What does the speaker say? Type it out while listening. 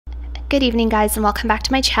Good evening guys, and welcome back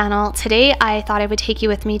to my channel. Today I thought I would take you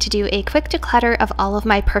with me to do a quick declutter of all of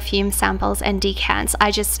my perfume samples and decants.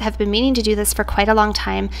 I just have been meaning to do this for quite a long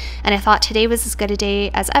time, and I thought today was as good a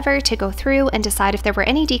day as ever to go through and decide if there were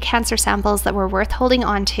any decants or samples that were worth holding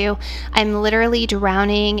on to. I'm literally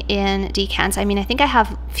drowning in decants. I mean, I think I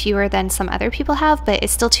have fewer than some other people have, but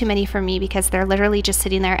it's still too many for me because they're literally just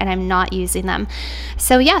sitting there and I'm not using them.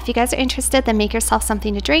 So yeah, if you guys are interested, then make yourself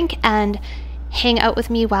something to drink and hang out with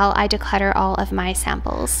me while I declutter all of my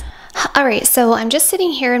samples. Alright, so I'm just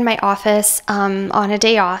sitting here in my office on a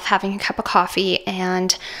day off having a cup of coffee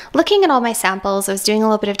and looking at all my samples. I was doing a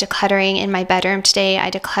little bit of decluttering in my bedroom today. I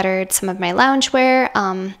decluttered some of my loungewear.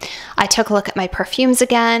 I took a look at my perfumes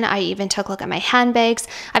again. I even took a look at my handbags.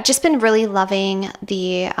 I've just been really loving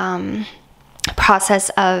the process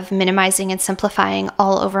of minimizing and simplifying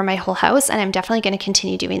all over my whole house, and I'm definitely going to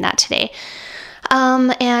continue doing that today.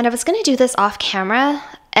 And I was going to do this off camera,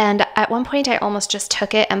 and at one point I almost just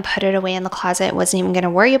took it and put it away in the closet. Wasn't even going to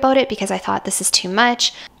worry about it because I thought this is too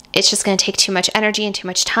much. It's just going to take too much energy and too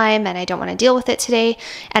much time, and I don't want to deal with it today.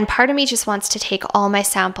 And part of me just wants to take all my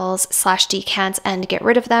samples / decants and get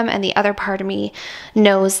rid of them, and the other part of me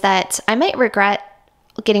knows that I might regret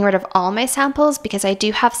getting rid of all my samples because I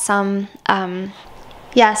do have some,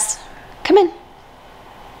 yes, come in.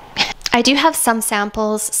 I do have some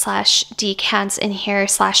samples / decants in here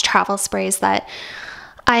 / travel sprays that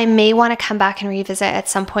I may want to come back and revisit at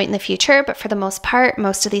some point in the future, but for the most part,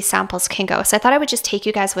 most of these samples can go. So I thought I would just take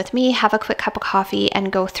you guys with me, have a quick cup of coffee,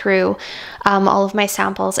 and go through all of my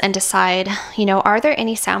samples and decide, you know, are there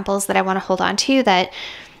any samples that I want to hold on to that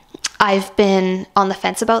I've been on the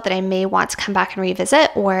fence about that I may want to come back and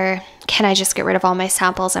revisit, or can I just get rid of all my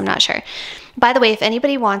samples? I'm not sure. By the way, if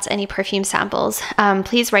anybody wants any perfume samples,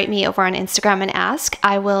 please write me over on Instagram and ask.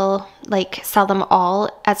 I will sell them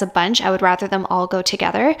all as a bunch. I would rather them all go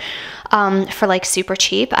together for super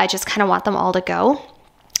cheap. I just kind of want them all to go,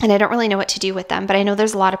 and I don't really know what to do with them, but I know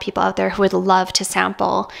there's a lot of people out there who would love to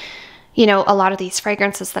sample, you know, a lot of these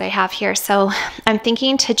fragrances that I have here. So I'm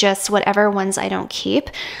thinking to just, whatever ones I don't keep,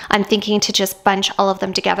 I'm thinking to just bunch all of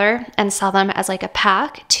them together and sell them as a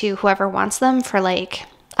pack to whoever wants them for I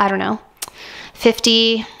don't know,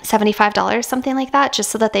 $50, $75, something like that, just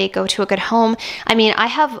so that they go to a good home. I mean, I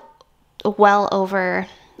have well over,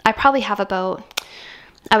 I probably have about,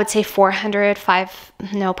 I would say probably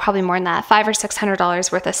more than that, $500 or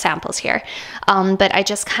 $600 worth of samples here. But I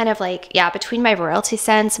just kind of between my royalty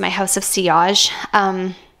scents, my House of Sillage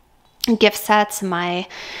gift sets, my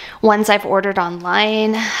ones I've ordered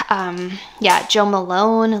online, Jo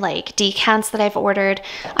Malone, decants that I've ordered.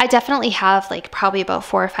 I definitely have probably about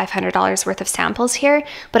 $400 or $500 worth of samples here,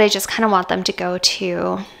 but I just kind of want them to go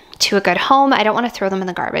to a good home. I don't want to throw them in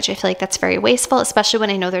the garbage. I feel like that's very wasteful, especially when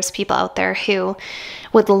I know there's people out there who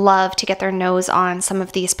would love to get their nose on some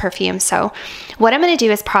of these perfumes. So what I'm going to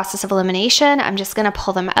do is process of elimination. I'm just going to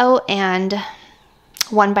pull them out and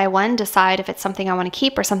one by one decide if it's something I want to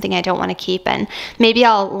keep or something I don't want to keep, and maybe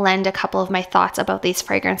I'll lend a couple of my thoughts about these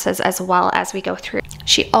fragrances as well as we go through.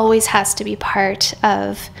 She always has to be part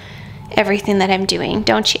of everything that I'm doing,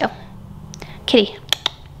 don't you? Kitty,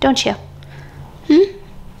 don't you?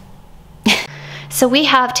 So we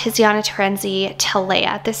have Tiziana Terenzi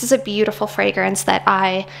Talea. This is a beautiful fragrance that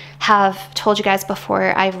I have told you guys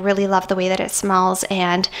before. I really love the way that it smells,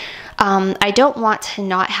 and I don't want to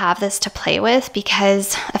not have this to play with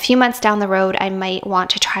because a few months down the road I might want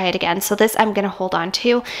to try it again. So this I'm going to hold on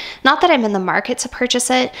to. Not that I'm in the market to purchase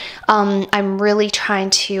it. I'm really trying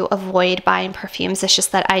to avoid buying perfumes. It's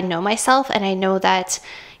just that I know myself, and I know that,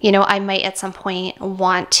 you know, I might at some point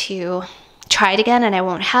want to try it again and I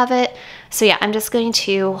won't have it. So yeah, I'm just going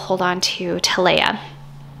to hold on to Talea.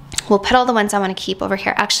 We'll put all the ones I want to keep over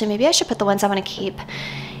here. Actually, maybe I should put the ones I want to keep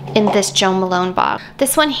in this Jo Malone box.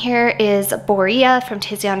 This one here is Borea from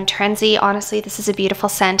Tiziana Terenzi. Honestly, this is a beautiful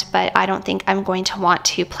scent, but I don't think I'm going to want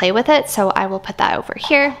to play with it, so I will put that over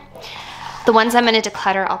here. The ones I'm going to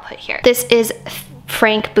declutter, I'll put here. This is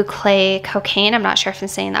Frank Bouclet Cocaine. I'm not sure if I'm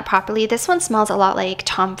saying that properly. This one smells a lot like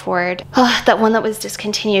Tom Ford. Oh, that one that was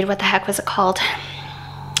discontinued. What the heck was it called?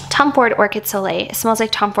 Tom Ford Orchid Soleil. It smells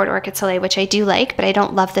like Tom Ford Orchid Soleil, which I do like, but I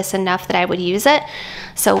don't love this enough that I would use it.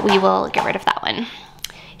 So we will get rid of that one.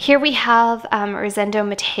 Here we have Rosendo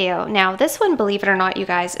Mateo. Now this one, believe it or not, you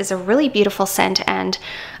guys, is a really beautiful scent, and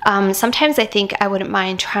sometimes I think I wouldn't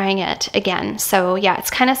mind trying it again. So yeah, it's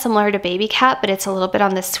kind of similar to Baby Cat, but it's a little bit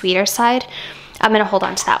on the sweeter side. I'm going to hold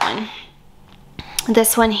on to that one.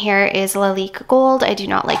 This one here is Lalique Gold. I do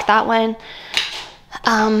not like that one.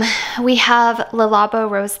 We have Le Labo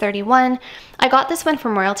Rose 31. I got this one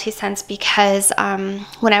from Royalty Scents because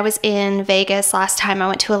when I was in Vegas last time, I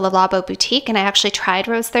went to a Le Labo boutique and I actually tried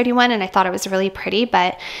Rose 31 and I thought it was really pretty,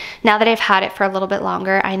 but now that I've had it for a little bit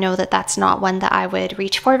longer, I know that that's not one that I would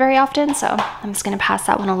reach for very often, so I'm just going to pass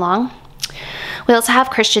that one along. We also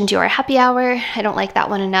have Christian Dior Happy Hour. I don't like that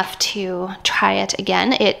one enough to try it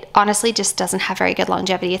again. It honestly just doesn't have very good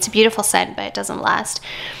longevity. It's a beautiful scent, but it doesn't last.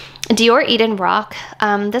 Dior Eden Rock.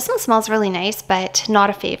 This one smells really nice, but not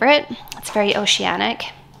a favorite. It's very oceanic.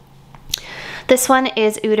 This one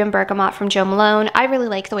is Oud and Bergamot from Jo Malone. I really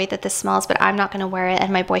like the way that this smells, but I'm not going to wear it,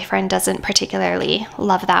 and my boyfriend doesn't particularly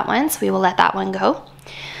love that one, so we will let that one go.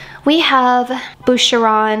 We have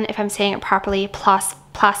Boucheron, if I'm saying it properly, Place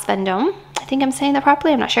Vendôme. I think I'm saying that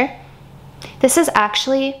properly, I'm not sure. This is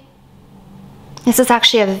actually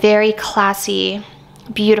a very classy,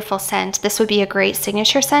 beautiful scent. This would be a great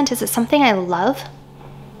signature scent. Is it something I love?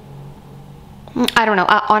 I don't know.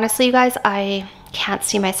 Honestly, you guys, I can't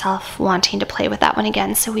see myself wanting to play with that one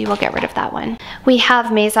again, so we will get rid of that one. We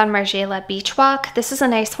have Maison Margiela Beach Walk. This is a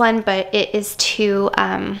nice one, but it is too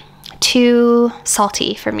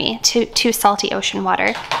salty for me, too salty ocean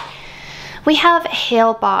water. We have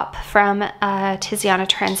Hail Bop from Tiziana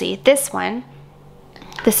Trenzi.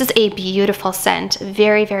 This is a beautiful scent,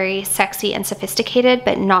 very, very sexy and sophisticated,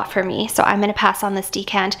 but not for me. So I'm going to pass on this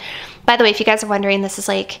decant. By the way, if you guys are wondering, this is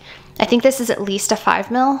like, I think this is at least a 5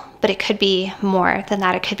 ml, but it could be more than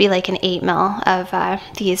that. It could be like an 8 ml of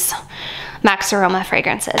these Max Aroma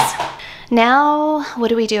fragrances. Now, what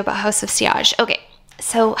do we do about House of Sillage? Okay.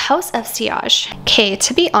 So House of Sillage. Okay,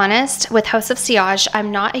 to be honest, with House of Sillage,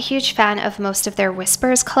 I'm not a huge fan of most of their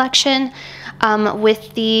Whispers collection,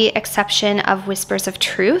 with the exception of Whispers of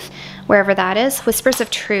Truth, wherever that is. Whispers of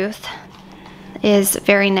Truth is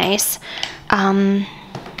very nice.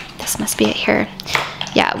 This must be it here.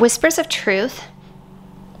 Yeah, Whispers of Truth.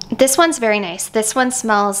 This one's very nice. This one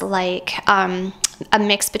smells like a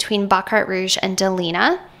mix between Baccarat Rouge and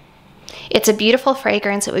Delina. It's a beautiful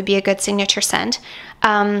fragrance. It would be a good signature scent.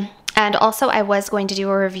 And also I was going to do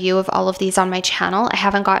a review of all of these on my channel. I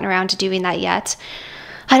haven't gotten around to doing that yet.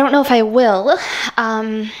 I don't know if I will.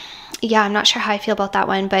 Yeah, I'm not sure how I feel about that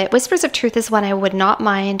one, but Whispers of Truth is one I would not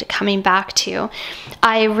mind coming back to.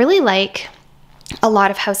 I really like a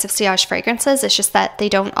lot of House of Sillage fragrances. It's just that they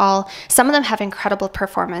don't all, some of them have incredible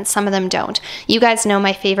performance, some of them don't. You guys know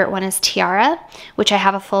my favorite one is Tiara, which I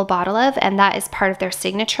have a full bottle of, and that is part of their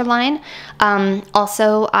signature line.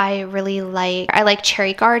 Also, I like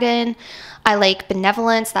Cherry Garden. I like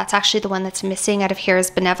Benevolence. That's actually the one that's missing out of here is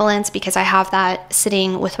Benevolence, because I have that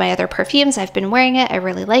sitting with my other perfumes. I've been wearing it. I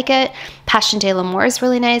really like it. Passion de l'Amour is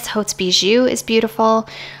really nice. Haute Bijou is beautiful.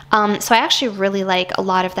 So I actually really like a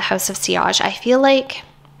lot of the House of Sillage. I feel like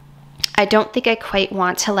I don't think I quite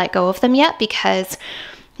want to let go of them yet, because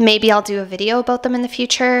maybe I'll do a video about them in the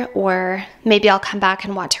future, or maybe I'll come back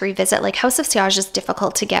and want to revisit. Like House of Sillage is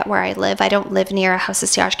difficult to get where I live. I don't live near a House of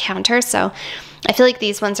Sillage counter, so I feel like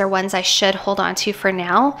these ones are ones I should hold on to for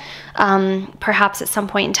now. Perhaps at some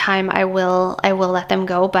point in time I will let them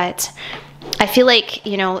go, but I feel like,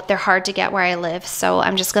 you know, they're hard to get where I live, so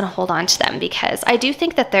I'm just going to hold on to them because I do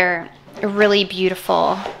think that they're really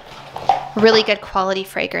beautiful, really good quality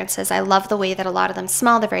fragrances. I love the way that a lot of them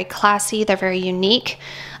smell. They're very classy. They're very unique.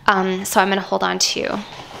 So I'm going to hold on to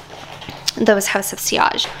those House of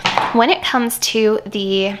Sillage. When it comes to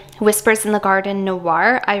the Whispers in the Garden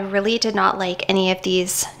Noir, I really did not like any of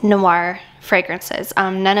these noir fragrances.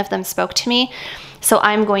 None of them spoke to me, so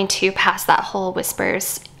I'm going to pass that whole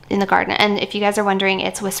Whispers in the Garden. And if you guys are wondering,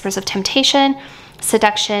 it's Whispers of Temptation,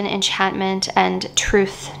 Seduction, Enchantment, and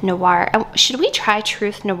Truth Noir. Should we try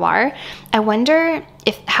Truth Noir? I wonder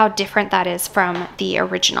how different that is from the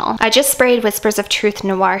original. I just sprayed Whispers of Truth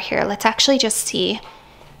Noir here. Let's actually just see,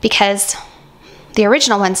 because the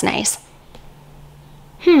original one's nice.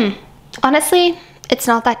 Honestly, it's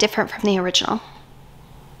not that different from the original.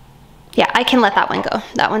 Yeah, I can let that one go.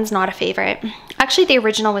 That one's not a favorite. Actually, the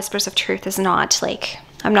original Whispers of Truth is not, like,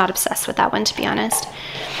 I'm not obsessed with that one, to be honest.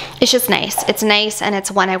 It's just nice. It's nice, and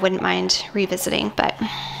it's one I wouldn't mind revisiting, but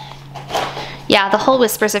yeah, the whole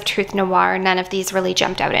Whispers of Truth Noir, none of these really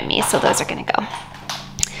jumped out at me, so those are gonna go.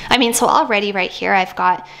 I mean, so already right here, I've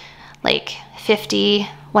got like 50,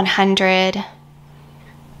 100,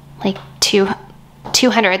 like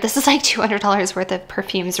 200. This is like $200 worth of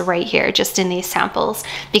perfumes right here, just in these samples,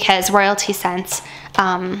 because Royalty Scents,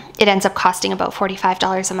 it ends up costing about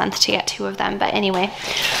 $45 a month to get 2 of them. But anyway,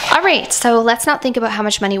 all right, so let's not think about how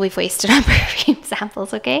much money we've wasted on perfume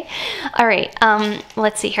samples, okay? All right,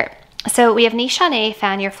 let's see here. So we have Nichane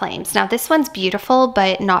Fan Your Flames. Now this one's beautiful,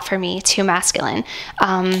 but not for me, too masculine.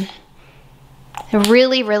 A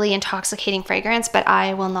really, really intoxicating fragrance, but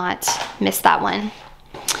I will not miss that one.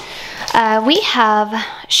 We have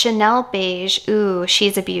Chanel Beige. Ooh,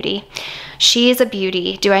 she's a beauty. She's a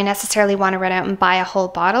beauty. Do I necessarily want to run out and buy a whole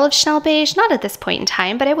bottle of Chanel Beige? Not at this point in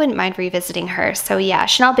time, but I wouldn't mind revisiting her. So yeah,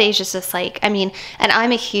 Chanel Beige is just like, I mean, and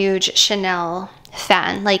I'm a huge Chanel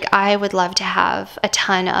fan. Like, I would love to have a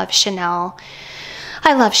ton of Chanel.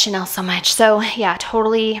 I love Chanel so much. So yeah,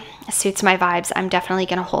 totally suits my vibes. I'm definitely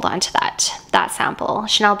going to hold on to that sample.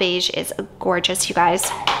 Chanel Beige is gorgeous, you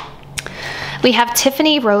guys. We have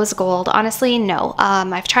Tiffany Rose Gold. Honestly, no.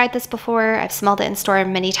 I've tried this before. I've smelled it in store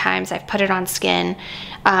many times. I've put it on skin.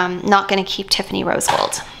 Not going to keep Tiffany Rose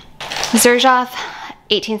Gold. Xerjoff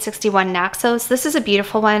 1861 Naxos. This is a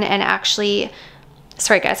beautiful one, and actually,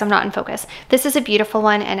 sorry guys, I'm not in focus. This is a beautiful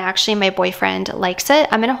one, and actually my boyfriend likes it.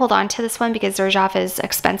 I'm going to hold on to this one because Xerjoff is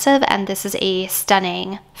expensive, and this is a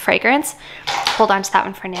stunning fragrance. Hold on to that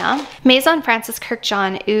one for now. Maison Francis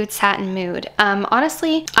Kurkdjian Oud Satin Mood.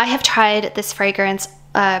 Honestly, I have tried this fragrance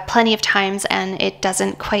plenty of times and it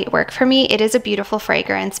doesn't quite work for me. It is a beautiful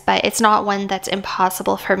fragrance, but it's not one that's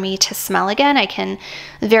impossible for me to smell again. I can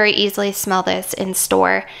very easily smell this in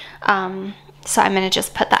store. So I'm going to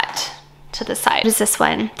just put that to the side. What is this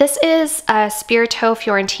one? This is Spirito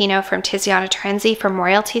Fiorentino from Tiziana Trenzi from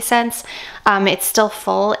Royalty Scents. It's still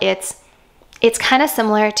full. It's kind of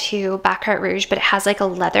similar to Baccarat Rouge, but it has like a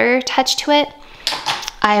leather touch to it.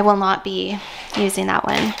 I will not be using that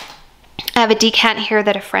one. I have a decant here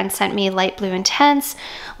that a friend sent me, Light Blue Intense.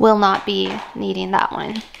 Will not be needing that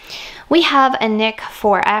one. We have Anique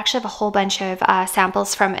 4. I actually have a whole bunch of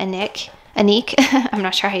samples from Anique. I'm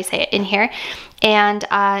not sure how you say it in here. And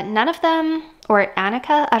none of them, or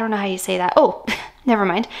Annika, I don't know how you say that. Oh, never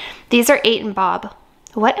mind. These are 8 and Bob.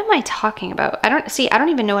 What am I talking about? I don't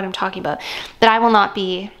even know what I'm talking about. But I will not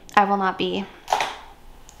be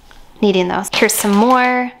needing those. Here's some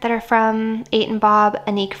more that are from 8 and Bob,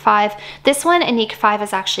 Anique 5. This one, Anique 5,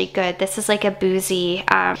 is actually good. This is like a boozy,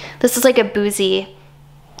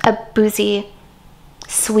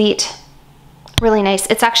 sweet, really nice.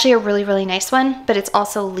 It's actually a really, really nice one, but it's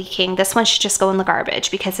also leaking. This one should just go in the garbage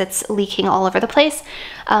because it's leaking all over the place.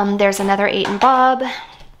 There's another 8 and Bob.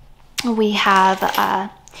 We have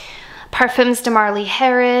Parfums de Marly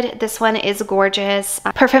Herod. This one is gorgeous.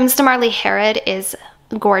 Parfums de Marly Herod is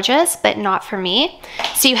gorgeous, but not for me.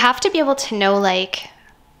 So you have to be able to know, like,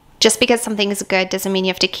 just because something is good doesn't mean you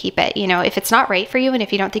have to keep it. You know, if it's not right for you and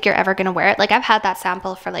if you don't think you're ever going to wear it, like I've had that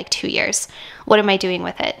sample for like 2 years. What am I doing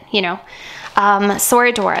with it? You know,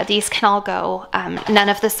 Soradora, these can all go. None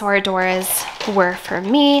of the Soradoras were for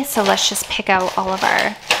me. So let's just pick out all of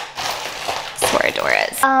our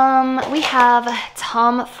Soradoras. We have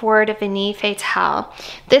Tom Ford Vanille Fatale.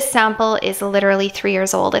 This sample is literally 3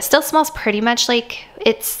 years old. It still smells pretty much like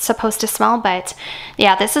it's supposed to smell, but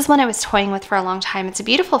yeah, this is one I was toying with for a long time. It's a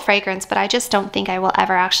beautiful fragrance, but I just don't think I will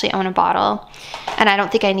ever actually own a bottle, and I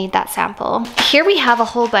don't think I need that sample. Here we have a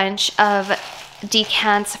whole bunch of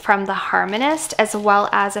decants from the Harmonist, as well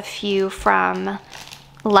as a few from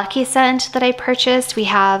Lucky Scent that I purchased. We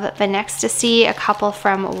have Vanextasy, a couple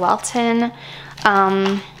from Welton,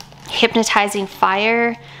 Hypnotizing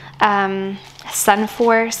Fire,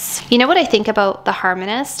 Sunforce. You know what I think about the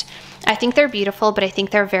Harmonist? I think they're beautiful, but I think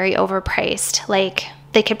they're very overpriced. Like,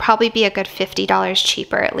 they could probably be a good $50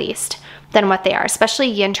 cheaper at least than what they are, especially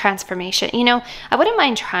Yin Transformation. You know, I wouldn't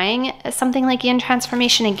mind trying something like Yin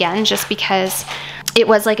Transformation again, just because it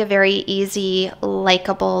was like a very easy,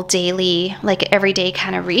 likable, daily, like everyday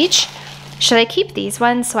kind of reach. Should I keep these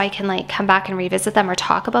ones so I can like come back and revisit them or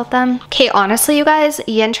talk about them? Okay, honestly, you guys,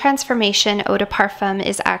 Yin Transformation Eau de Parfum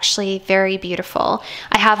is actually very beautiful.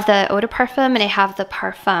 I have the Eau de Parfum and I have the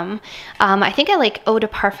Parfum. I think I like Eau de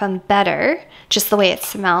Parfum better, just the way it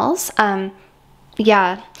smells.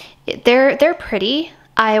 Yeah, they're pretty.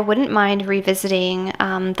 I wouldn't mind revisiting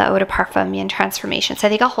the Eau de Parfum Yin Transformation, so I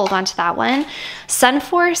think I'll hold on to that one.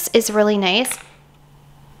 Sunforce is really nice,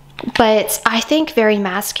 but I think very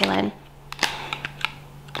masculine.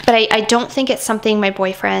 But I don't think it's something my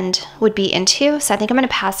boyfriend would be into, so I think I'm going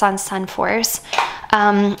to pass on Sunforce.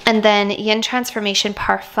 And then Yin Transformation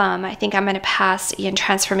Parfum, I think I'm going to pass Yin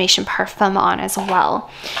Transformation Parfum on as well.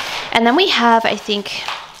 And then we have, I think,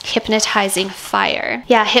 Hypnotizing Fire.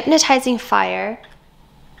 Yeah, Hypnotizing Fire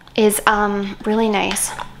is really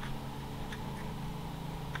nice.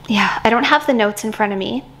 Yeah, I don't have the notes in front of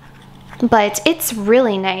me, but it's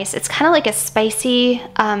really nice. It's kind of like a spicy,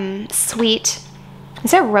 sweet. Is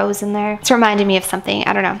there rose in there? It's reminding me of something.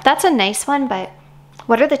 I don't know. That's a nice one, but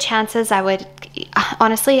what are the chances I would,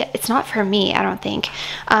 honestly, it's not for me, I don't think.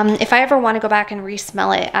 If I ever want to go back and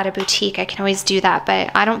re-smell it at a boutique, I can always do that,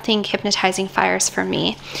 but I don't think Hypnotizing Fire is for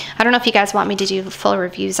me. I don't know if you guys want me to do full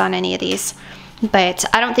reviews on any of these, but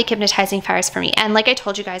I don't think Hypnotizing Fire is for me. And like I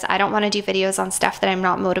told you guys, I don't want to do videos on stuff that I'm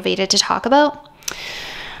not motivated to talk about.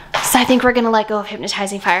 So I think we're gonna let go of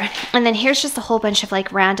Hypnotizing Fire. And then here's just a whole bunch of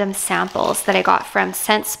like random samples that I got from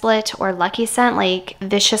Scent Split or Lucky Scent, like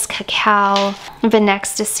Vicious Cacao,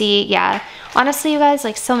 Vinextasy. Yeah, honestly, you guys,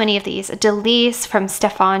 like so many of these. Delice from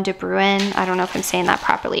Stephane Humbert. I don't know if I'm saying that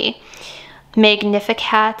properly.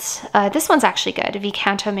 Magnificat. This one's actually good.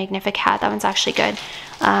 Vicanto Magnificat. That one's actually good.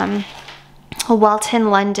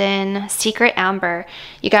 Welton London. Secret Amber.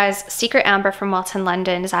 You guys, Secret Amber from Welton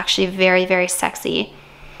London is actually very, very sexy.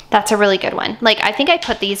 That's a really good one. Like, I think I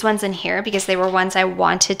put these ones in here because they were ones I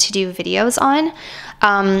wanted to do videos on.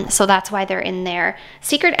 So that's why they're in there.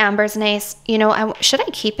 Secret Amber's nice. You know, should I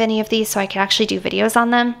keep any of these so I could actually do videos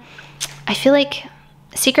on them? I feel like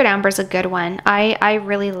Secret Amber's a good one. I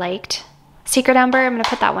really liked Secret Amber. I'm going to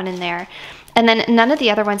put that one in there. And then none of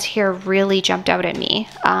the other ones here really jumped out at me.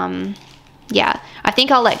 Yeah, I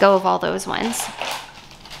think I'll let go of all those ones.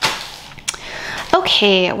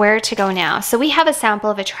 Okay, where to go now? So we have a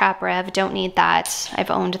sample of a Trap Rev. Don't need that.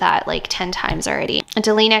 I've owned that like 10 times already. A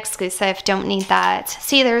Delene exclusive. Don't need that.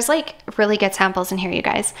 See, there's like really good samples in here, you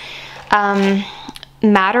guys.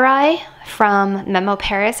 Maderai from Memo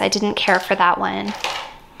Paris. I didn't care for that one.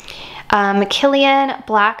 Killian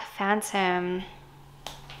Black Phantom.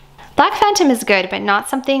 Black Phantom is good, but not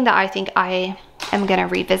something that I think I am gonna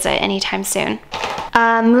revisit anytime soon.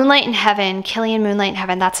 Moonlight in Heaven, Killian Moonlight in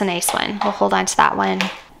Heaven, that's a nice one. We'll hold on to that one.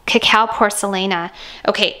 Cacao Porcelana.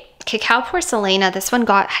 Okay, Cacao Porcelana, this one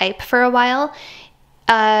got hype for a while.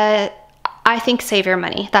 I think save your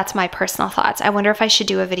money. That's my personal thoughts. I wonder if I should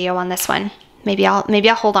do a video on this one. Maybe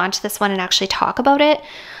I'll hold on to this one and actually talk about it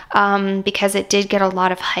because it did get a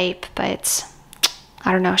lot of hype, but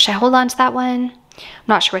I don't know. Should I hold on to that one? I'm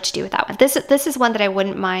not sure what to do with that one. This is one that I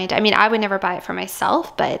wouldn't mind. I mean, I would never buy it for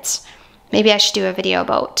myself, but maybe I should do a video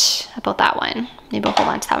about that one. Maybe I'll hold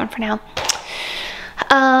on to that one for now.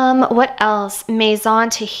 What else? Maison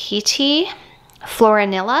Tahiti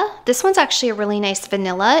Floranilla. This one's actually a really nice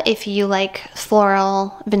vanilla if you like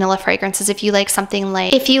floral vanilla fragrances. If you like something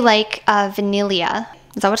like, vanilla.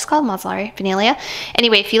 Is that what it's called? Mazzari? Vanilla?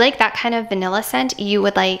 Anyway, if you like that kind of vanilla scent, you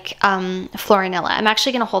would like Floranilla. I'm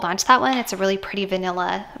actually going to hold on to that one. It's a really pretty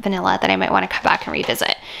vanilla that I might want to come back and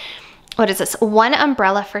revisit. What is this? One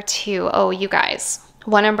umbrella for two. Oh, you guys.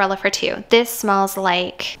 One umbrella for two. This smells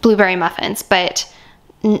like blueberry muffins, but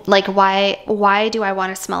like why do I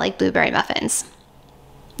want to smell like blueberry muffins?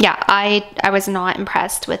 Yeah, I was not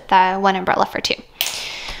impressed with the one umbrella for two.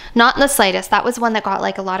 Not in the slightest. That was one that got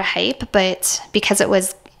like a lot of hype, but because it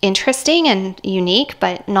was interesting and unique,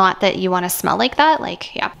 but not that you want to smell like that.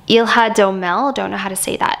 Like, yeah. Ilha Domel, don't know how to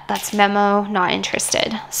say that. That's Memo, not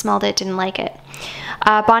interested. Smelled it, didn't like it.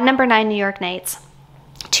 Bond number 9, New York Nights.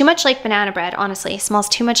 Too much like banana bread, honestly. Smells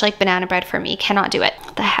too much like banana bread for me. Cannot do it.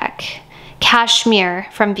 What the heck? Cashmere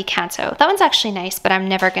from Vicanto. That one's actually nice, but I'm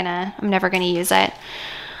never gonna use it.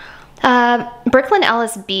 Brooklyn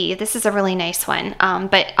LSB, this is a really nice one,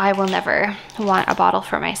 but I will never want a bottle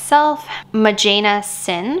for myself. Magena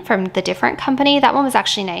Sin from the different company. That one was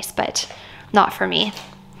actually nice, but not for me.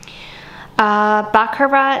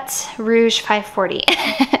 Baccarat Rouge 540.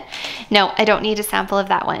 No, I don't need a sample of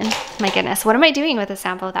that one. My goodness, what am I doing with a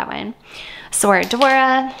sample of that one?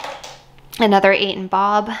 Soradora, another 8 and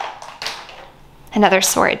Bob, another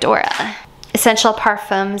Soradora. Essential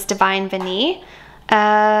Parfums Divine Vanille.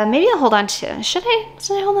 Maybe I'll hold on to, should I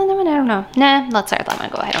hold on to that one? I don't know. Nah, let's let that one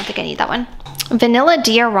go. I don't think I need that one. Vanilla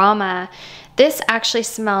Diorama. This actually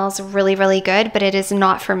smells really, really good, but it is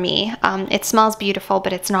not for me. It smells beautiful,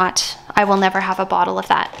 but it's not, I will never have a bottle of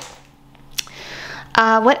that.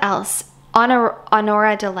 What else?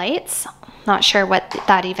 Honora Delights. Not sure what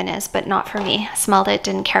that even is, but not for me. Smelled it,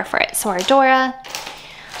 didn't care for it. Soradora.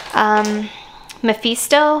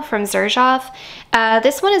 Mephisto from Xerjoff.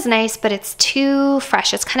 This one is nice, but it's too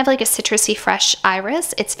fresh. It's kind of like a citrusy fresh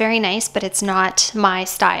iris. It's very nice, but it's not my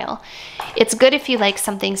style. It's good if you like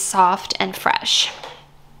something soft and fresh.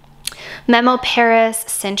 Memo Paris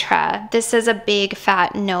Sintra. This is a big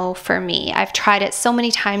fat no for me. I've tried it so many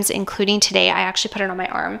times, including today. I actually put it on my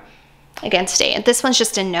arm again today, and this one's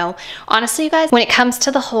just a no. Honestly, you guys, when it comes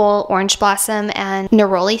to the whole Orange Blossom and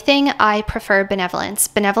Neroli thing, I prefer Benevolence.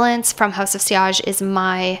 Benevolence from House of Sillage is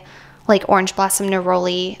my like Orange Blossom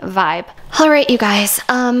Neroli vibe. All right, you guys,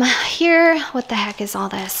 here, what the heck is all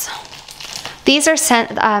this? These are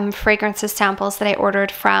fragrances samples that I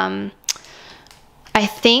ordered from, I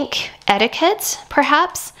think Etiquette,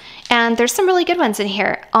 perhaps. And there's some really good ones in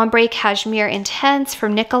here. Ombre Cashmere Intense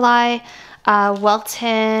from Nikolai,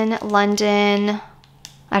 Welton, London.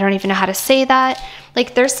 I don't even know how to say that.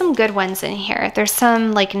 Like, there's some good ones in here. There's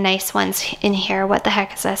some like nice ones in here. What the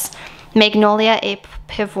heck is this? Magnolia et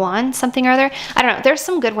Pivoine, something or other. I don't know. There's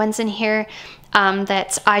some good ones in here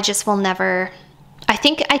that I just will never... I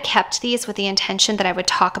think I kept these with the intention that I would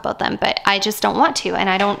talk about them, but I just don't want to, and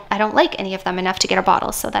I don't like any of them enough to get a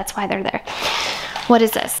bottle, so that's why they're there. What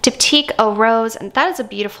is this? Diptyque Eau Rose, and that is a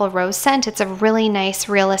beautiful rose scent. It's a really nice,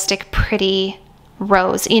 realistic, pretty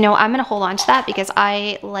rose. You know, I'm gonna hold on to that because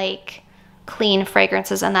I like clean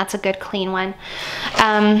fragrances, and that's a good clean one.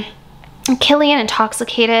 Kilian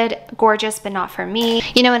Intoxicated, gorgeous, but not for me.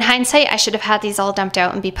 You know, in hindsight, I should have had these all dumped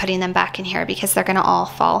out and be putting them back in here because they're gonna all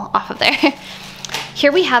fall off of there.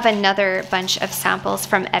 Here we have another bunch of samples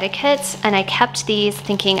from Etiquette, and I kept these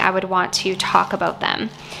thinking I would want to talk about them,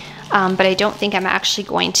 but I don't think I'm actually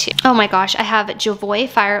going to. Oh my gosh, I have Jovoy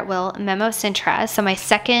Fire at Will Memo Sintra, so my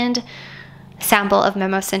second sample of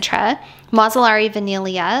Memo Sintra, Mazzolari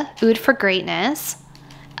Vanilla, Oud for Greatness.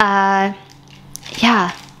 Yeah,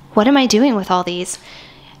 what am I doing with all these?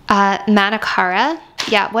 Manicara.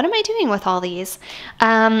 Yeah, what am I doing with all these?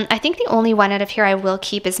 I think the only one out of here I will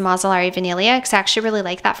keep is Mazzolari Vanilla, because I actually really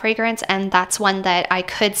like that fragrance, and that's one that I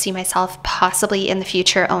could see myself possibly in the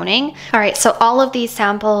future owning. All right, so all of these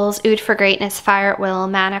samples, Oud for Greatness, Fire at Will,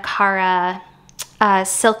 Manicara,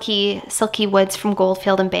 Silky Woods from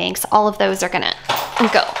Goldfield and Banks, all of those are gonna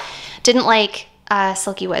go. Didn't like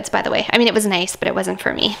Silky Woods, by the way. I mean, it was nice, but it wasn't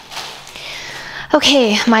for me.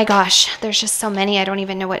 Okay, my gosh, there's just so many. I don't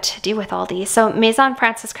even know what to do with all these. So Maison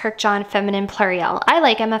Francis Kirkjohn Feminine Pluriel. I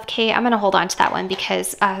like MFK. I'm going to hold on to that one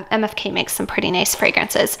because MFK makes some pretty nice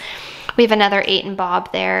fragrances. We have another 8 and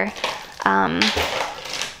Bob there.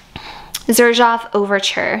 Xerjoff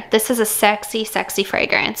Overture. This is a sexy, sexy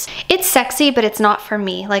fragrance. It's sexy, but it's not for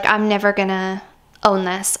me. Like, I'm never going to own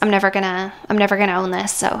this. I'm never gonna own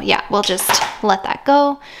this. So yeah, we'll just let that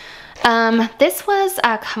go. This was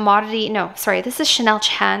a commodity, no, sorry, this is Chanel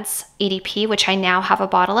Chance EDP, which I now have a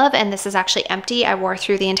bottle of, and this is actually empty. I wore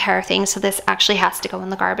through the entire thing, so this actually has to go in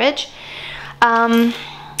the garbage.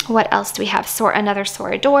 What else do we have? Another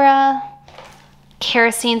Soradora,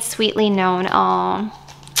 Kerosene Sweetly Known. Oh,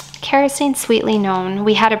 Kerosene Sweetly Known.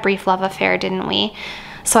 We had a brief love affair, didn't we?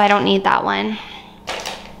 So I don't need that one.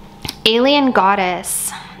 Alien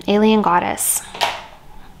Goddess. Alien Goddess.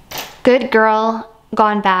 Good Girl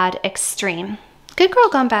Gone Bad Extreme. Good Girl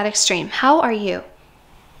Gone Bad Extreme. How are you?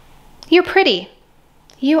 You're pretty.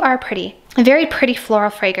 You are pretty. A very pretty floral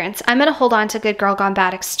fragrance. I'm gonna hold on to Good Girl Gone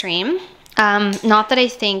Bad Extreme. Not that I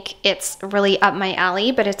think it's really up my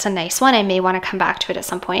alley, but it's a nice one. I may want to come back to it at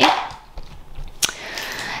some point.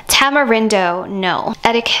 Tamarindo, no.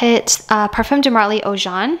 Etiquette, Parfum de Marly Eau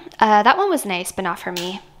Jaune. That one was nice, but not for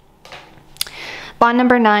me. Bond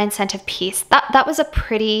Number 9, Scent of Peace. That was a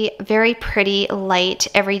pretty, very pretty, light,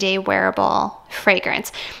 everyday wearable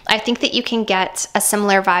fragrance. I think that you can get a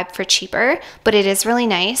similar vibe for cheaper, but it is really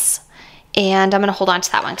nice. And I'm going to hold on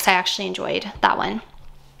to that one because I actually enjoyed that one.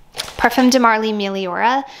 Parfum de Marly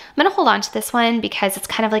Meliora. I'm going to hold on to this one because it's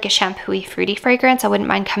kind of like a shampoo-y, fruity fragrance. I wouldn't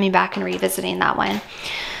mind coming back and revisiting that one.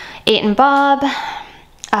 8 and Bob.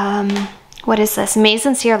 What is this?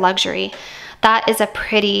 Maison Cyr Luxury. That is a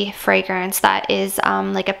pretty fragrance. That is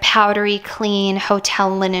like a powdery, clean,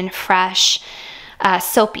 hotel linen, fresh,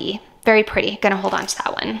 soapy. Very pretty. Gonna hold on to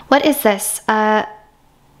that one. What is this?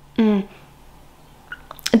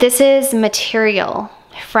 This is Material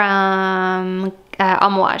from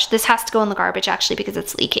Amouage. This has to go in the garbage actually because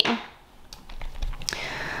it's leaking.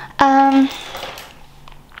 Parfum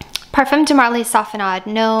de Marly Saffinade.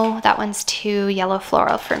 No, that one's too yellow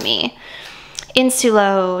floral for me.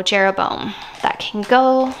 Insulo Jeroboam. That can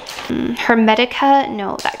go. Hermetica.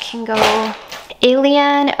 No, that can go.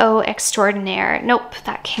 Alien Eau Extraordinaire. Nope,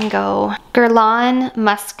 that can go. Guerlain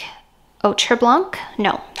Musc Outre Blanc.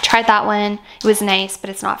 No, tried that one. It was nice, but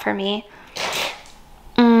it's not for me.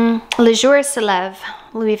 Le Jour se lève,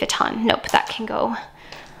 Louis Vuitton. Nope, that can go.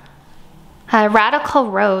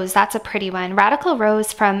 Radical Rose, that's a pretty one. Radical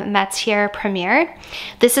Rose from Matière Première.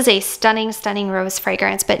 This is a stunning, stunning rose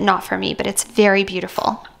fragrance, but not for me, but it's very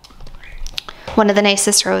beautiful. One of the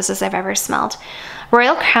nicest roses I've ever smelled.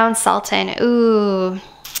 Royal Crown Sultan. Ooh,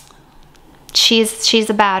 she's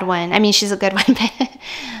a bad one. I mean, she's a good one, but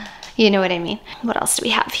you know what I mean. What else do we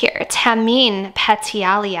have here? Tamine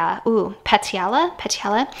Petialia. Ooh,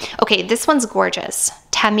 Petiala? Okay, this one's gorgeous.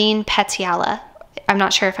 Tamine Petiala. I'm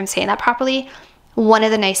not sure if I'm saying that properly. One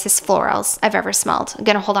of the nicest florals I've ever smelled. I'm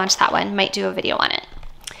gonna hold on to that one. Might do a video on it.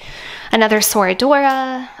 Another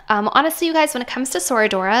So-Dora. Honestly, you guys, when it comes to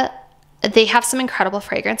So-Dora, they have some incredible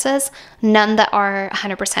fragrances, none that are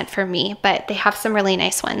 100% for me, but they have some really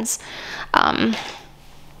nice ones.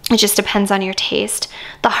 It just depends on your taste.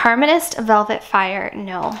 The Harmonist Velvet Fire,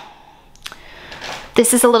 no.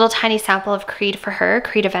 This is a little tiny sample of Creed for her,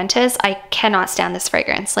 Creed Aventus. I cannot stand this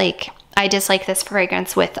fragrance. Like, I dislike this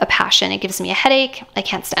fragrance with a passion. It gives me a headache. I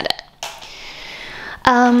can't stand it.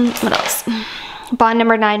 What else? Bond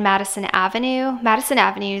number 9, Madison Avenue. Madison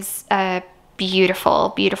Avenue's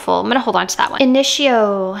beautiful, beautiful. I'm gonna hold on to that one.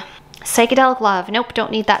 Initio, Psychedelic Love. Nope,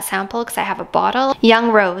 don't need that sample because I have a bottle.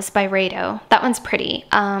 Young Rose by Rado. That one's pretty.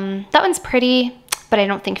 That one's pretty, but I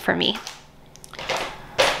don't think for me.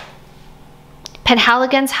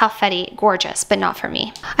 Penhaligon's Halfetti, gorgeous, but not for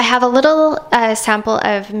me. I have a little sample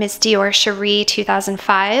of Miss Dior Cherie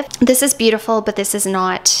 2005. This is beautiful, but this is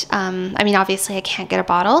not, I mean, obviously I can't get a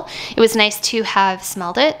bottle. It was nice to have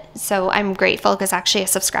smelled it, so I'm grateful because actually a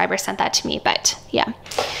subscriber sent that to me, but yeah.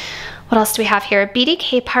 What else do we have here?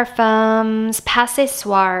 BDK Parfums, Passé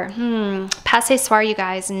Soir. Passé Soir, you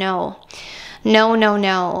guys, no. No, no,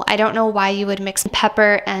 no. I don't know why you would mix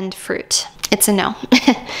pepper and fruit. It's a no.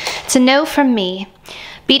 It's a no from me.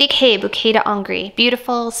 BDK Bouquet d'Angry.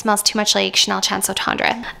 Beautiful. Smells too much like Chanel Chanson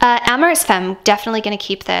Tendre. Amorous Femme. Definitely going to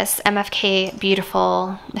keep this. MFK.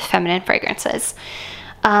 Beautiful feminine fragrances.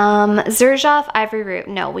 Xerjoff Ivory Root.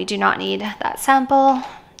 No, we do not need that sample.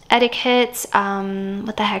 Etiquette.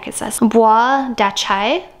 What the heck is this? Bois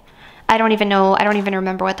d'Achai. I don't even know. I don't even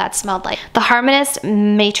remember what that smelled like. The Harmonist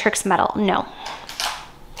Matrix Metal. No.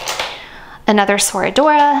 Another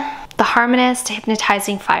So-Dora. The Harmonist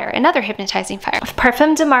Hypnotizing Fire. Another Hypnotizing Fire.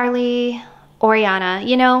 Parfum de Marly, Oriana.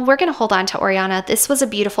 You know, we're going to hold on to Oriana. This was a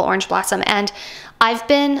beautiful orange blossom, and I've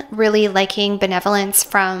been really liking Benevolence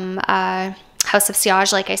from House of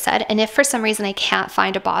Sillage, like I said, and if for some reason I can't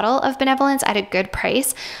find a bottle of Benevolence at a good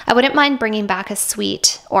price, I wouldn't mind bringing back a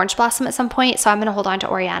sweet orange blossom at some point, so I'm going to hold on to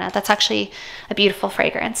Oriana. That's actually a beautiful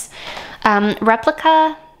fragrance.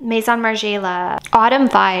 Replica Maison Margiela, Autumn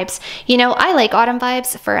Vibes. You know, I like Autumn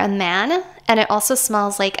Vibes for a man, and it also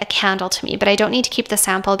smells like a candle to me, but I don't need to keep the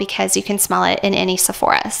sample because you can smell it in any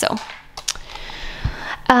Sephora, so.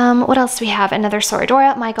 What else do we have? Another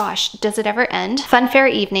So-Dora. My gosh, does it ever end? Funfair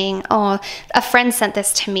Evening. Oh, a friend sent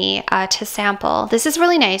this to me to sample. This is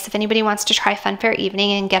really nice if anybody wants to try Funfair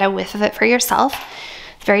Evening and get a whiff of it for yourself.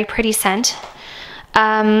 Very pretty scent.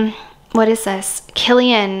 What is this?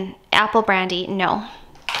 Killian Apple Brandy. No.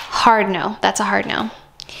 Hard no. That's a hard no.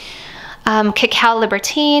 Cacao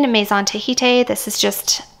Libertine, Maison Tahiti. This is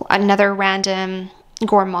just another random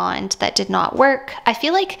gourmand that did not work. I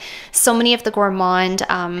feel like so many of the gourmand,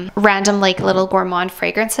 random like little gourmand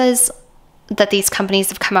fragrances that these companies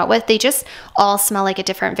have come out with, they just all smell like a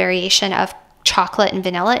different variation of chocolate and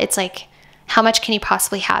vanilla. It's like, how much can you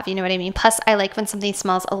possibly have? You know what I mean? Plus, I like when something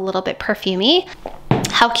smells a little bit perfumey.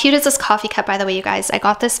 How cute is this coffee cup, by the way, you guys? I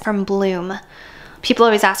got this from Bloom. People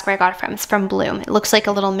always ask where I got it from. It's from Bloom. It looks like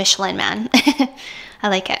a little Michelin man. I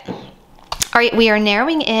like it. All right, we are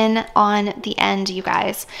narrowing in on the end, you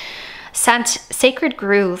guys. Sacred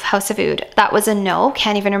Groove, House of Oud. That was a no.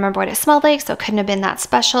 Can't even remember what it smelled like, so it couldn't have been that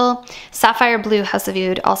special. Sapphire Blue, House of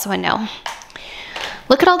Oud, also a no.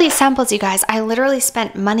 Look at all these samples, you guys. I literally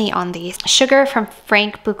spent money on these. Sugar from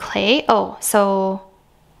Frank Bouclet. Oh, so...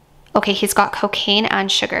 okay, he's got cocaine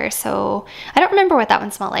and sugar, so I don't remember what that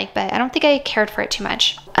one smelled like, but I don't think I cared for it too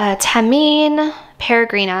much. Tamine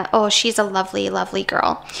Peregrina. Oh, she's a lovely, lovely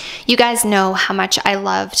girl. You guys know how much I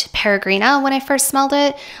loved Peregrina when I first smelled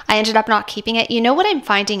it. I ended up not keeping it. You know what I'm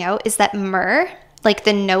finding out is that myrrh, like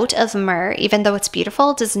the note of myrrh, even though it's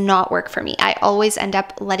beautiful, does not work for me. I always end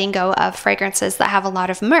up letting go of fragrances that have a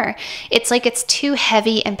lot of myrrh. It's like it's too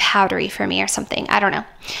heavy and powdery for me or something. I don't know.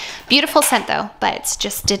 Beautiful scent though, but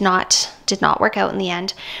just did not work out in the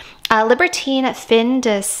end. Libertine Fin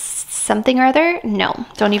de something or other. No,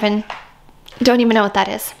 don't even know what that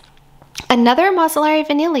is. Another Masolari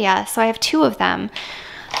Vanilla. So I have two of them.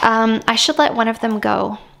 I should let one of them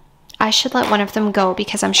go. I should let one of them go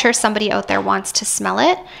because I'm sure somebody out there wants to smell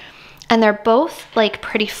it, and they're both like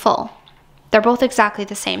pretty full. They're both exactly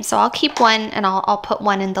the same, so I'll keep one and I'll put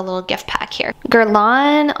one in the little gift pack here.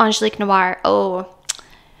 Guerlain Angelique Noir. Oh,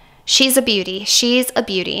 she's a beauty. She's a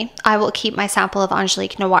beauty. I will keep my sample of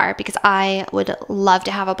Angelique Noir because I would love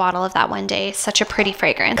to have a bottle of that one day. Such a pretty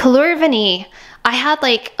fragrance. Couleur Vanille. I had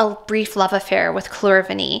like a brief love affair with Couleur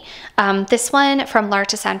Vanille. This one from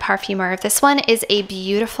L'Artisan Parfumeur. This one is a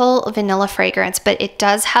beautiful vanilla fragrance, but it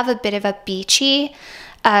does have a bit of a beachy,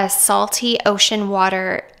 salty ocean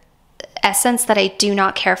water essence that I do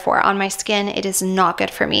not care for on my skin. It is not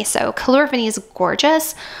good for me. So Couleur Vanille is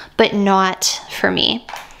gorgeous, but not for me.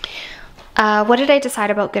 What did I decide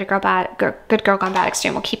about Good Girl Gone Bad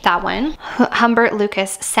Extreme? We'll keep that one. Humbert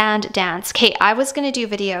Lucas Sand Dance. Okay, I was going to do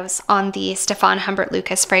videos on the Stephane Humbert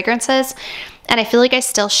Lucas fragrances, and I feel like I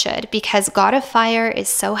still should because God of Fire is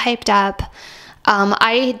so hyped up.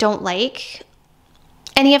 I don't like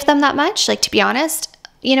any of them that much, like, to be honest.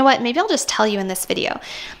 You know what? Maybe I'll just tell you in this video.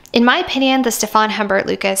 In my opinion, the Stephane Humbert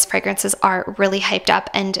Lucas fragrances are really hyped up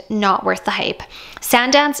and not worth the hype.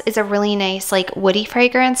 Sand Dance is a really nice, like, woody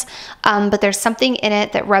fragrance, but there's something in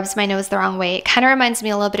it that rubs my nose the wrong way. It kind of reminds me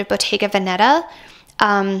a little bit of Bottega Veneta,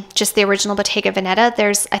 just the original Bottega Veneta.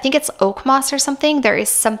 There's, I think it's oak moss or something. There is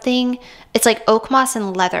something, it's like oak moss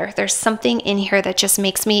and leather. There's something in here that just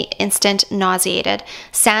makes me instant nauseated.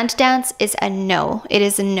 Sand Dance is a no. It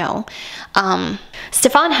is a no.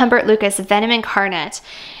 Stephane Humbert Lucas Venom Incarnate.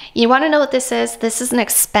 You want to know what this is? This is an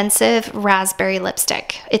expensive raspberry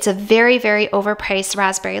lipstick. It's a very, very overpriced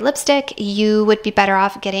raspberry lipstick. You would be better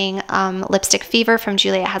off getting Lipstick Fever from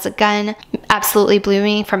Juliet Has a Gun, Absolutely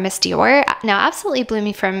Blooming from Miss Dior. Now, Absolutely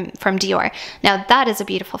Blooming from Dior. Now, that is a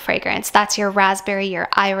beautiful fragrance. That's your raspberry, your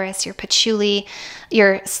iris, your patchouli,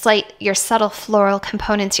 your subtle floral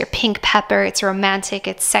components, your pink pepper. It's romantic,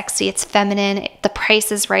 it's sexy, it's feminine. The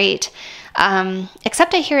price is right.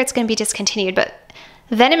 Except I hear it's going to be discontinued, but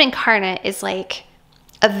Venom Incarnate is like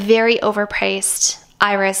a very overpriced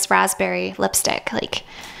iris raspberry lipstick. Like,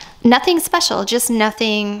 nothing special, just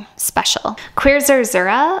nothing special. Queer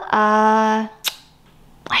Zerzura, I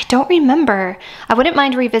don't remember. I wouldn't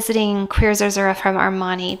mind revisiting Queer Zerzura from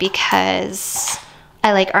Armani because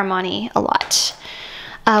I like Armani a lot.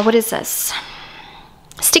 What is this?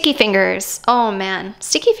 Sticky Fingers. Oh man,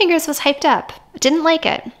 Sticky Fingers was hyped up. Didn't like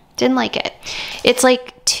it. Didn't like it. It's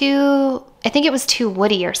like too, I think it was too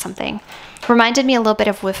woody or something. Reminded me a little bit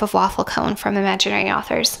of Whiff of Waffle Cone from Imaginary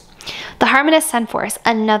Authors. The Harmonious Sunforce,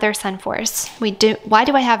 another Sunforce. Why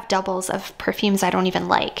do I have doubles of perfumes I don't even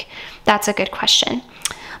like? That's a good question.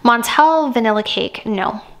 Montel Vanilla Cake,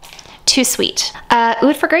 no. Too sweet.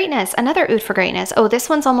 Oud for Greatness, another Oud for Greatness. Oh, this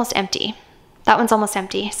one's almost empty. That one's almost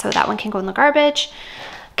empty, so that one can go in the garbage.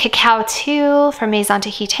 Cacao 2 from Maison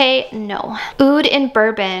Tahiti, no. Oud in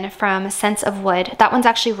Bourbon from Scents of Wood. That one's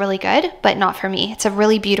actually really good, but not for me. It's a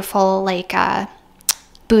really beautiful, like,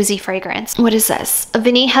 boozy fragrance. What is this?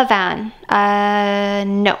 Vanille Havane.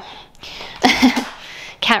 No.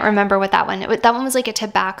 Can't remember what that one. That one was like a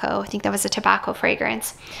tobacco. I think that was a tobacco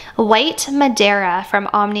fragrance. White Madeira from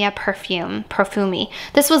Omnia Perfume.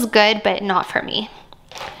 This was good, but not for me.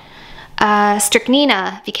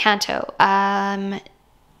 Strychnina Vicanto.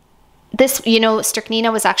 This, you know,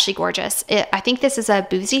 Strychnina was actually gorgeous. I think this is a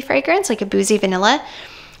boozy fragrance, like a boozy vanilla.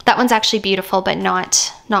 That one's actually beautiful, but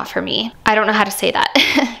not for me. I don't know how to say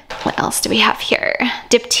that. What else do we have here?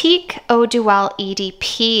 Diptyque Eau Duelle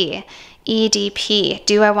EDP. EDP.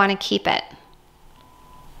 Do I want to keep it?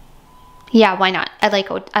 Yeah, why not? I like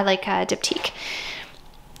Diptyque.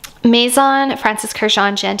 Maison Francis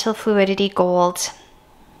Kurkdjian Gentle Fluidity Gold.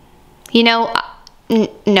 You know,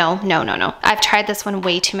 no. I've tried this one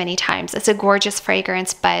way too many times. It's a gorgeous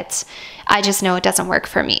fragrance, but I just know it doesn't work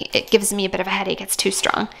for me. It gives me a bit of a headache. It's too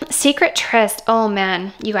strong. Secret Tryst. Oh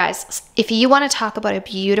man, you guys, if you want to talk about a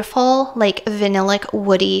beautiful, like, vanillic,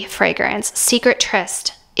 woody fragrance, Secret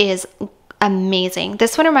Tryst is amazing.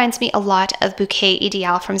 This one reminds me a lot of Bouquet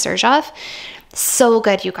Ideal from Xerjoff. So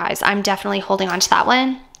good, you guys. I'm definitely holding on to that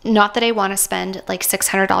one. Not that I want to spend like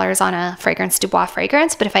 $600 on a Fragrance du Bois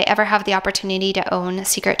fragrance, but if I ever have the opportunity to own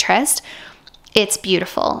Secret Tryst, it's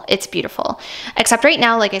beautiful. It's beautiful. Except right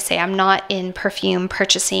now, like I say, I'm not in perfume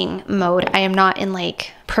purchasing mode. I am not in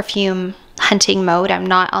like perfume hunting mode. I'm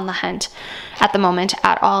not on the hunt at the moment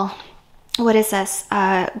at all. What is this?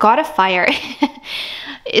 God of Fire.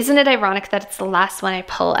 Isn't it ironic that it's the last one I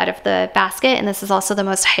pull out of the basket, and this is also the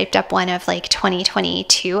most hyped up one of like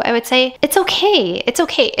 2022, I would say. It's okay. It's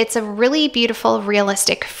okay. It's a really beautiful,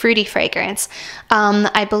 realistic, fruity fragrance.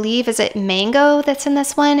 I believe, is it mango that's in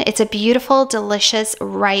this one? It's a beautiful, delicious,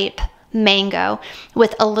 ripe mango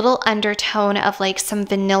with a little undertone of like some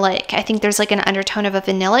vanillic. I think there's like an undertone of a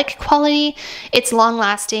vanillic quality. It's long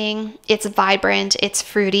lasting, it's vibrant, it's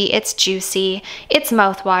fruity, it's juicy, it's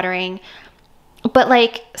mouth-watering. But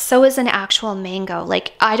like, so is an actual mango.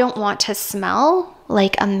 Like, I don't want to smell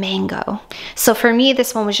like a mango. So for me,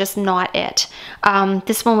 this one was just not it.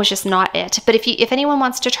 This one was just not it. But if anyone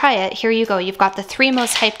wants to try it, here you go. You've got the 3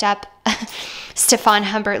 most hyped up Stephane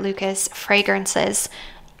Humbert Lucas fragrances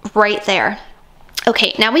right there.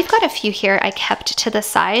 Okay, now we've got a few here I kept to the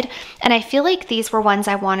side, and I feel like these were ones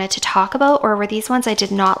I wanted to talk about, or were these ones I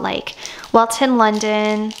did not like. Welton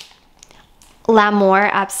London, L'Amour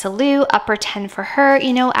Absolu, Upper 10 for Her.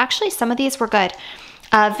 You know, actually some of these were good.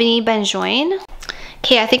 Vinnie Benjoin.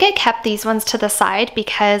 Okay, I think I kept these ones to the side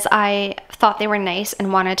because I thought they were nice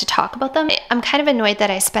and wanted to talk about them. I'm kind of annoyed that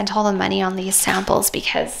I spent all the money on these samples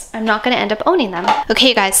because I'm not going to end up owning them.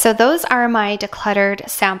 Okay, guys, so those are my decluttered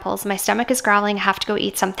samples. My stomach is growling. I have to go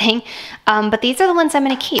eat something. But these are the ones I'm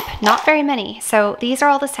going to keep. Not very many. So these are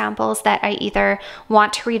all the samples that I either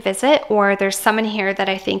want to revisit, or there's some in here that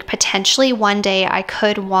I think potentially one day I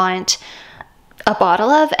could want a bottle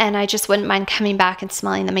of, and I just wouldn't mind coming back and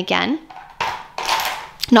smelling them again.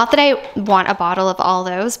 Not that I want a bottle of all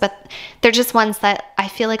those, but they're just ones that I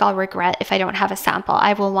feel like I'll regret if I don't have a sample.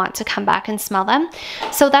 I will want to come back and smell them.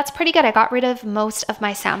 So that's pretty good. I got rid of most of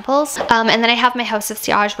my samples. And then I have my House of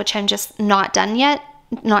Sillage, which I'm just not done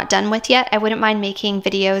with yet. I wouldn't mind making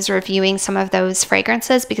videos reviewing some of those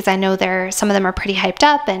fragrances because I know some of them are pretty hyped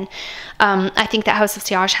up, and I think that House of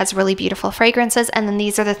Sillage has really beautiful fragrances. And then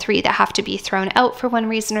these are the 3 that have to be thrown out for one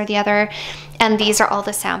reason or the other. And these are all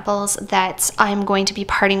the samples that I'm going to be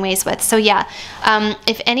parting ways with. So yeah,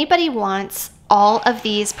 if anybody wants all of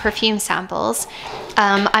these perfume samples,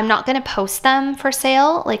 I'm not going to post them for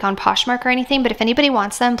sale like on Poshmark or anything, but if anybody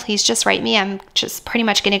wants them, please just write me. I'm just pretty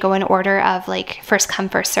much going to go in order of like first come,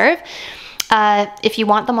 first serve. If you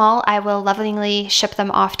want them all, I will lovingly ship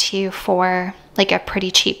them off to you for like a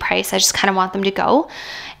pretty cheap price. I just kind of want them to go.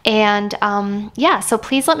 And yeah, so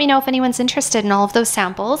please let me know if anyone's interested in all of those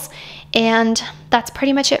samples. And that's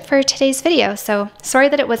pretty much it for today's video. So sorry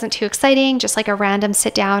that it wasn't too exciting, just like a random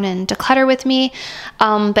sit down and declutter with me,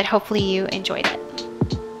 but hopefully you enjoyed it.